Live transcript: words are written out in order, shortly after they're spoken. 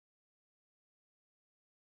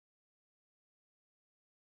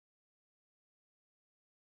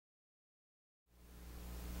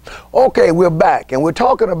Okay, we're back, and we're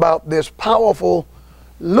talking about this powerful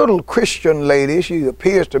little Christian lady. She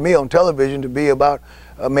appears to me on television to be about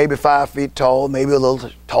maybe 5 feet tall, maybe a little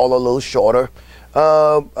taller, a little shorter,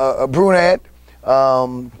 a brunette,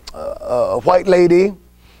 a white lady,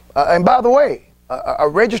 and by the way, a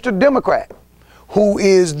registered Democrat who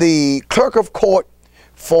is the clerk of court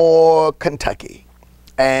for Kentucky.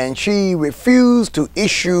 And she refused to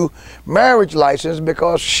issue marriage license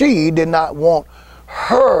because she did not want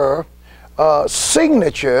her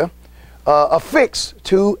signature affixed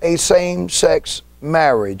to a same-sex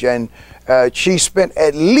marriage. And she spent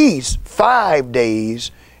at least 5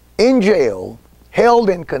 days in jail, held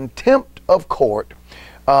in contempt of court.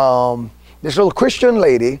 This little Christian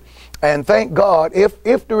lady, and thank God,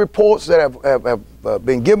 if the reports that have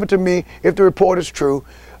been given to me, if the report is true,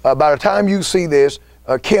 by the time you see this,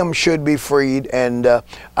 Kim should be freed, and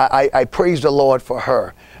I praise the Lord for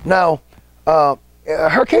her. Now,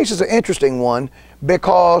 her case is an interesting one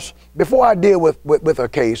because before I deal with her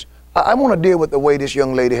case, I want to deal with the way this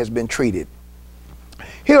young lady has been treated.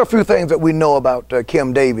 Here are a few things that we know about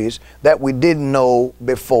Kim Davies that we didn't know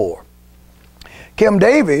before. Kim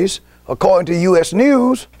Davies, according to U.S.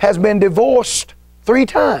 News, has been divorced 3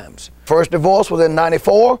 times. First divorce was in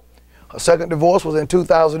 '94, her second divorce was in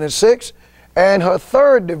 2006, and her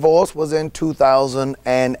third divorce was in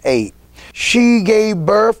 2008. She gave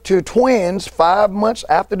birth to twins 5 months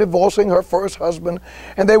after divorcing her first husband,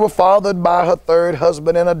 and they were fathered by her third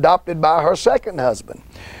husband and adopted by her second husband.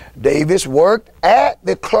 Davis worked at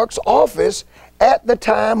the clerk's office at the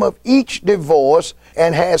time of each divorce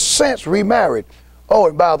and has since remarried. Oh,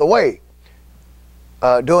 and by the way,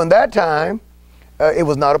 during that time, it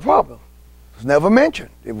was not a problem. It was never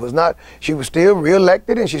mentioned. It was not. She was still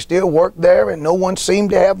reelected and she still worked there, and no one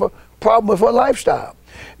seemed to have a problem with her lifestyle.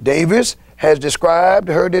 Davis has described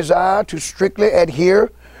her desire to strictly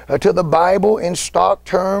adhere to the Bible in stock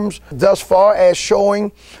terms, thus far as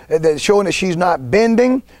showing that she's not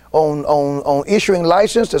bending on issuing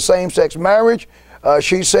license to same-sex marriage.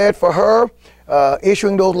 She said for her,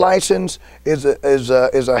 issuing those licenses is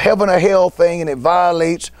a heaven or hell thing, and it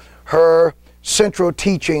violates her central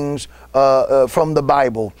teachings from the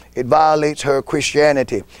Bible. It violates her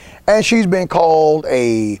Christianity. And she's been called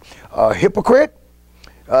a hypocrite.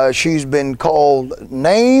 She's been called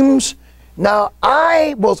names. Now,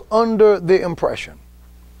 I was under the impression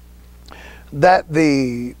that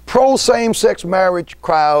the pro-same-sex marriage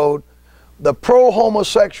crowd, the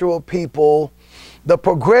pro-homosexual people, the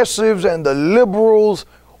progressives and the liberals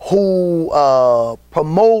who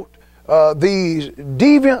promote these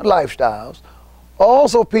deviant lifestyles are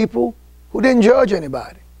also people who didn't judge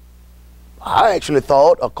anybody. I actually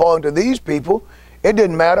thought, according to these people, it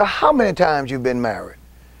didn't matter how many times you've been married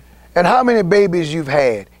and how many babies you've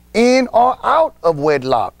had, in or out of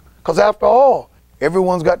wedlock. Because after all,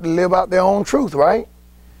 everyone's got to live out their own truth, right?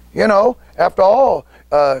 You know, after all,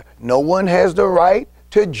 no one has the right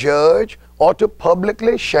to judge or to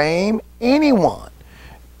publicly shame anyone.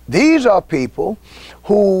 These are people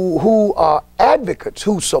who are advocates,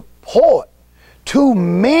 who support 2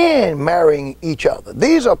 men marrying each other.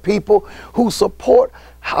 These are people who support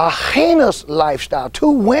a heinous lifestyle, 2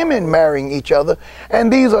 women marrying each other,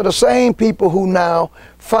 and these are the same people who now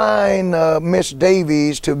find Miss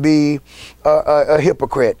Davies to be a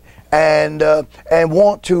hypocrite and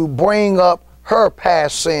want to bring up her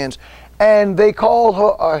past sins. And they call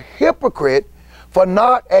her a hypocrite for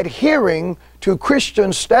not adhering to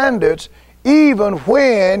Christian standards even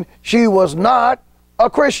when she was not a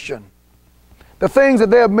Christian. The things that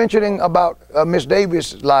they're mentioning about Miss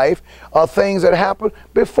Davies' life are things that happened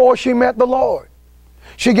before she met the Lord.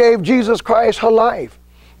 She gave Jesus Christ her life.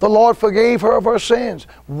 The Lord forgave her of her sins,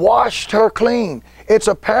 washed her clean. It's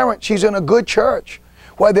apparent she's in a good church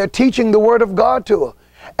where they're teaching the Word of God to her.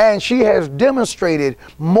 And she has demonstrated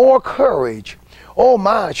more courage. Oh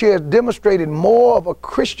my, she has demonstrated more of a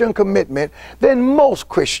Christian commitment than most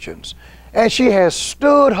Christians. And she has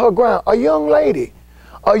stood her ground. A young lady,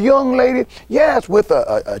 yes, with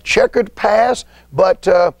a checkered past, but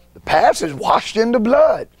the past is washed in the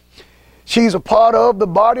blood. She's a part of the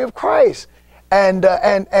body of Christ, and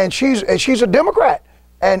she's a Democrat,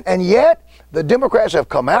 and yet the Democrats have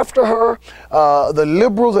come after her. The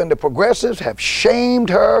liberals and the progressives have shamed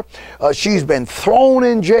her. She's been thrown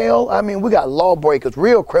in jail. I mean, we got lawbreakers,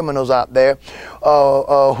 real criminals out there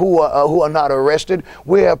who are not arrested.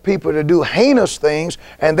 We have people that do heinous things,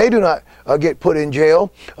 and they do not get put in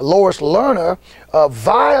jail. Lois Lerner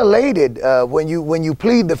violated when you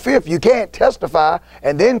plead the fifth. You can't testify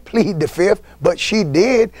and then plead the fifth, but she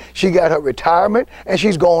did. She got her retirement and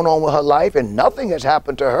she's going on with her life, and nothing has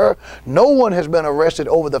happened to her. No one has been arrested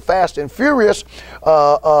over the Fast and Furious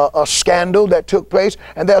scandal that took place,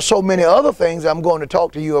 and there are so many other things I'm going to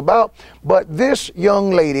talk to you about. But this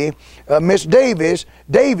young lady, Miss Davies,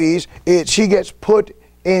 she gets put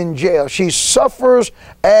in jail. She suffers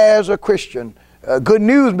as a Christian. Good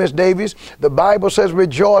news, Miss Davies. The Bible says,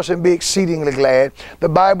 rejoice and be exceedingly glad. The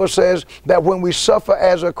Bible says that when we suffer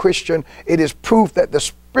as a Christian, it is proof that the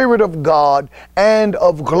Spirit of God and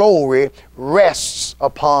of glory rests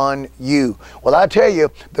upon you. Well, I tell you,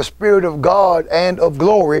 the Spirit of God and of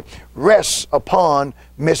glory rests upon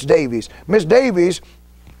Miss Davies. Miss Davies,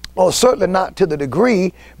 well, certainly not to the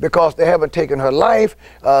degree, because they haven't taken her life.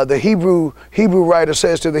 The Hebrew writer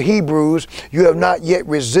says to the Hebrews, you have not yet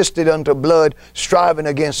resisted unto blood, striving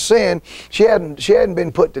against sin. She hadn't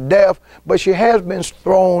been put to death, but she has been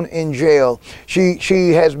thrown in jail. She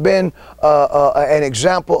has been an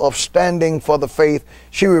example of standing for the faith.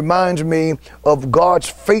 She reminds me of God's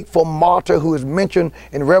faithful martyr who is mentioned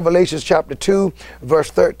in Revelation chapter 2,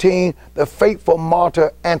 verse 13, the faithful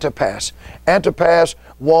martyr Antipas. Antipas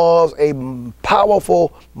was a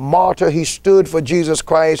powerful martyr. He stood for Jesus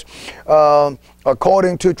Christ.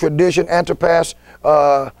 According to tradition, Antipas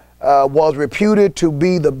was reputed to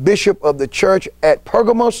be the bishop of the church at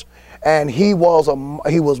Pergamos, and he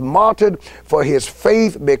was martyred for his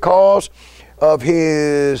faith because of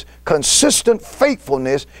his consistent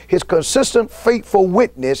faithfulness, his consistent faithful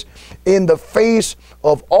witness in the face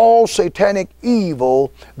of all satanic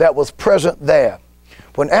evil that was present there.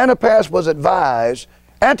 When Antipas was advised,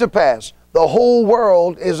 Antipas, the whole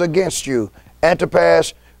world is against you,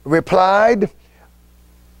 Antipas replied,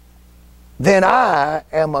 then I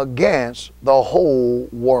am against the whole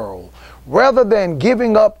world. Rather than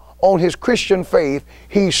giving up on his Christian faith,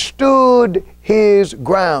 he stood his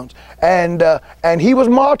grounds, and he was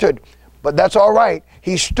martyred, but that's all right.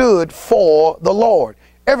 He stood for the Lord.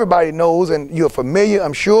 Everybody knows, and you're familiar,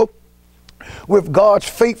 I'm sure, with God's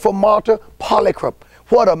faithful martyr, Polycarp.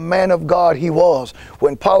 What a man of God he was.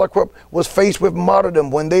 When Polycarp was faced with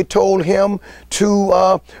martyrdom, when they told him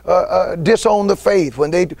to disown the faith,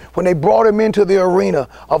 when they brought him into the arena,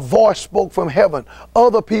 a voice spoke from heaven.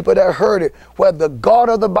 Other people that heard it, where the God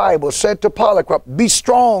of the Bible said to Polycarp, be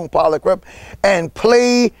strong, Polycarp, and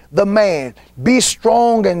play the man. Be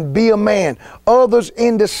strong and be a man. Others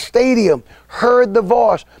in the stadium heard the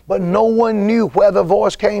voice, but no one knew where the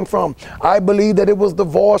voice came from. I believe that it was the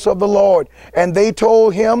voice of the Lord, and they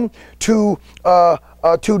told him to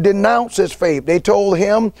denounce his faith. They told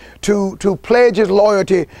him to pledge his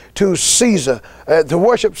loyalty to Caesar, to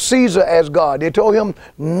worship Caesar as God. They told him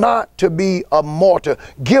not to be a martyr.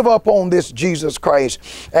 Give up on this Jesus Christ.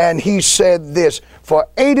 And he said this, for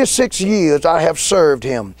 86 years I have served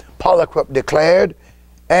him, Polycarp declared,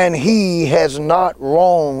 and he has not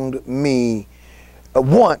wronged me,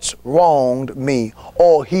 once wronged me,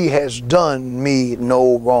 or he has done me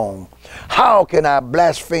no wrong. How can I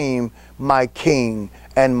blaspheme my King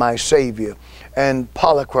and my Savior? And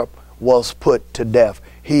Polycarp was put to death.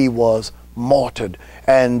 He was martyred.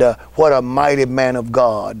 And what a mighty man of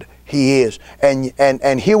God he is.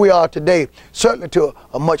 And here we are today, certainly to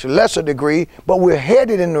a much lesser degree, but we're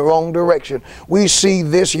headed in the wrong direction. We see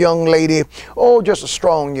this young lady, oh, just a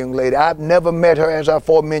strong young lady. I've never met her, as I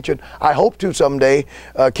aforementioned. I hope to someday.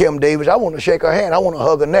 Kim Davis, I want to shake her hand. I want to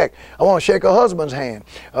hug her neck. I want to shake her husband's hand.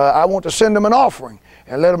 I want to send them an offering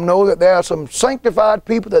and let them know that there are some sanctified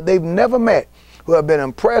people that they've never met who have been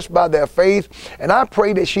impressed by their faith, and I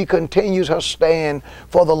pray that she continues her stand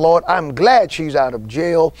for the Lord. I'm glad she's out of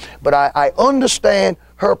jail, but I understand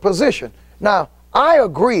her position. Now, I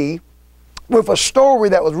agree with a story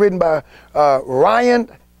that was written by Ryan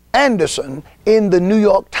Anderson in the New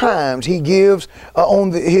York Times. He gives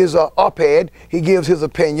on his op-ed, he gives his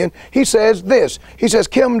opinion. He says this, he says,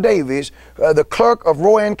 Kim Davies, the clerk of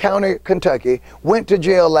Rowan County, Kentucky, went to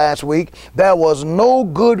jail last week. There was no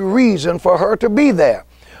good reason for her to be there.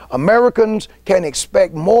 Americans can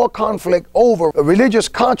expect more conflict over religious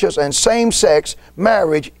conscience and same-sex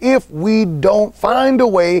marriage if we don't find a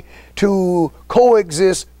way to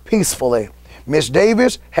coexist peacefully. Miss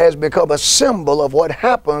Davis has become a symbol of what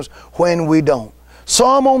happens when we don't.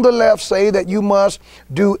 Some on the left say that you must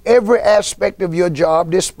do every aspect of your job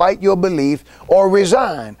despite your belief or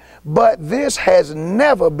resign. But this has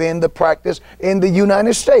never been the practice in the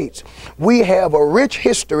United States. We have a rich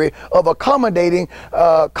history of accommodating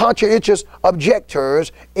conscientious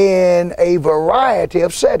objectors in a variety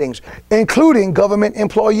of settings, including government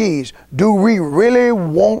employees. Do we really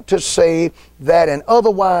want to say that an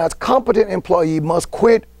otherwise competent employee must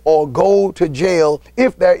quit or go to jail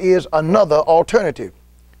if there is another alternative?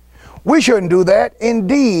 We shouldn't do that.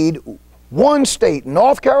 Indeed, one state,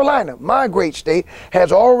 North Carolina, my great state,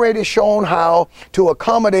 has already shown how to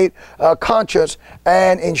accommodate conscience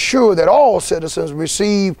and ensure that all citizens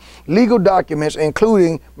receive legal documents,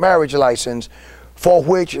 including marriage license, for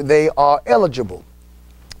which they are eligible.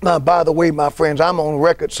 Now, by the way, my friends, I'm on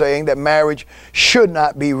record saying that marriage should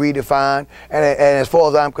not be redefined. And as far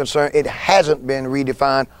as I'm concerned, it hasn't been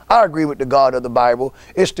redefined. I agree with the God of the Bible.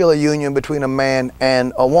 It's still a union between a man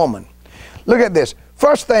and a woman. Look at this.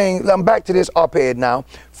 First thing, I'm back to this op-ed now.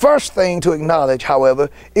 First thing to acknowledge, however,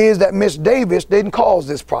 is that Miss Davis didn't cause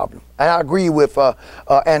this problem. And I agree with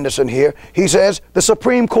Anderson here. He says the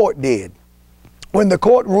Supreme Court did. When the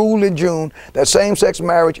court ruled in June that same-sex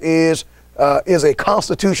marriage is a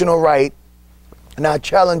constitutional right, and I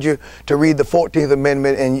challenge you to read the 14th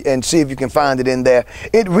Amendment and see if you can find it in there.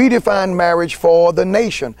 It redefined marriage for the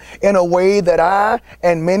nation in a way that I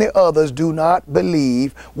and many others do not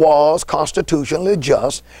believe was constitutionally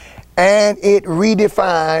just, and it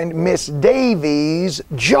redefined Miss Davies'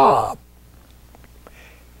 job.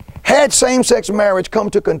 Had same-sex marriage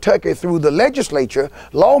come to Kentucky through the legislature,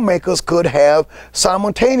 lawmakers could have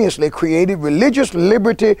simultaneously created religious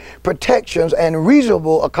liberty protections and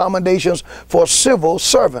reasonable accommodations for civil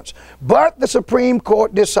servants. But the Supreme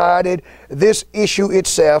Court decided this issue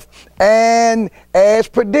itself, and as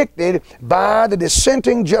predicted by the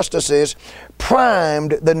dissenting justices,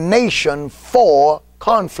 primed the nation for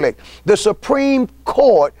conflict. The Supreme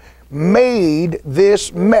Court made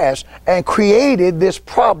this mess and created this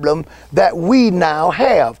problem that we now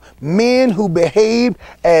have. Men who behave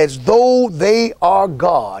as though they are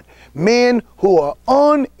God, men who are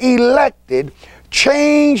unelected,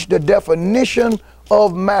 changed the definition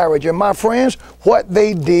of marriage. And my friends, what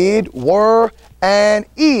they did were and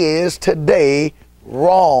is today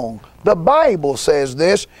wrong. The Bible says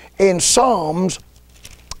this in Psalms,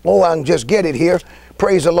 oh, I can just get it here.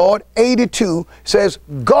 Praise the Lord. 82 says,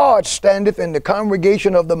 God standeth in the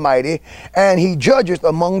congregation of the mighty, and he judgeth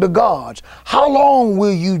among the gods. How long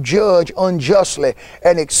will you judge unjustly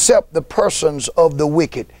and accept the persons of the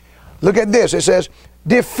wicked? Look at this. It says,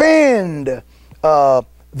 defend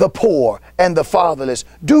the poor and the fatherless.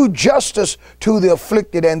 Do justice to the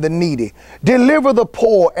afflicted and the needy. Deliver the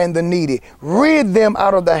poor and the needy. Rid them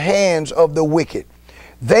out of the hands of the wicked.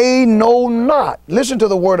 They know not, listen to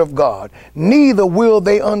the word of God, neither will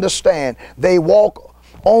they understand. They walk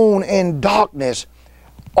on in darkness.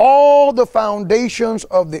 All the foundations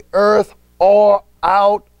of the earth are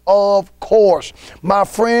out of course. My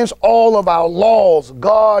friends, all of our laws,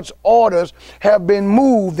 God's orders have been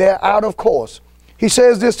moved. They're out of course. He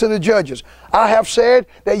says this to the judges. I have said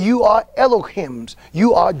that you are Elohims,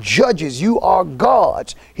 you are judges, you are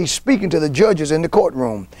gods. He's speaking to the judges in the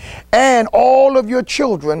courtroom. And all of your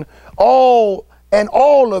children, all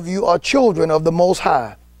of you are children of the Most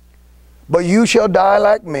High. But you shall die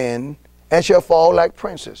like men and shall fall like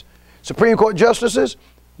princes. Supreme Court justices,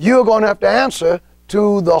 you're going to have to answer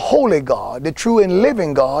to the holy God, the true and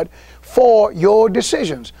living God, for your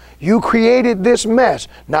decisions. You created this mess.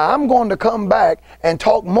 Now, I'm going to come back and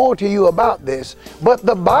talk more to you about this, but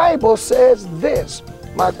the Bible says this.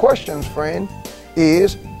 My question, friend,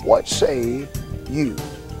 is what say you?